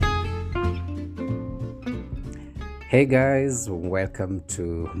Hey guys, welcome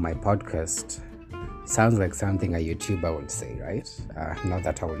to my podcast. Sounds like something a YouTuber would say, right? Not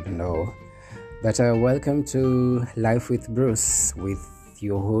that I would know. But welcome to Life with Bruce, with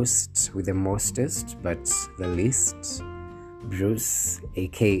your host, with the mostest, but the least, Bruce,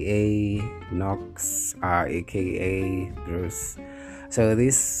 aka Knox, aka Bruce. So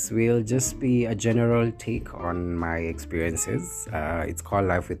this will just be a general take on my experiences. It's called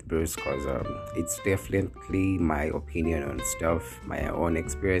Life with Bruce because it's definitely my opinion on stuff, my own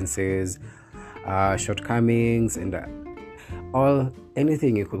experiences, shortcomings, and all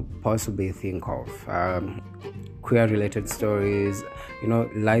anything you could possibly think of. Queer-related stories.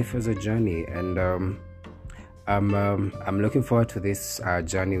 Life is a journey, and I'm looking forward to this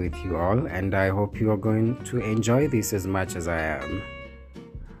journey with you all, and I hope you are going to enjoy this as much as I am.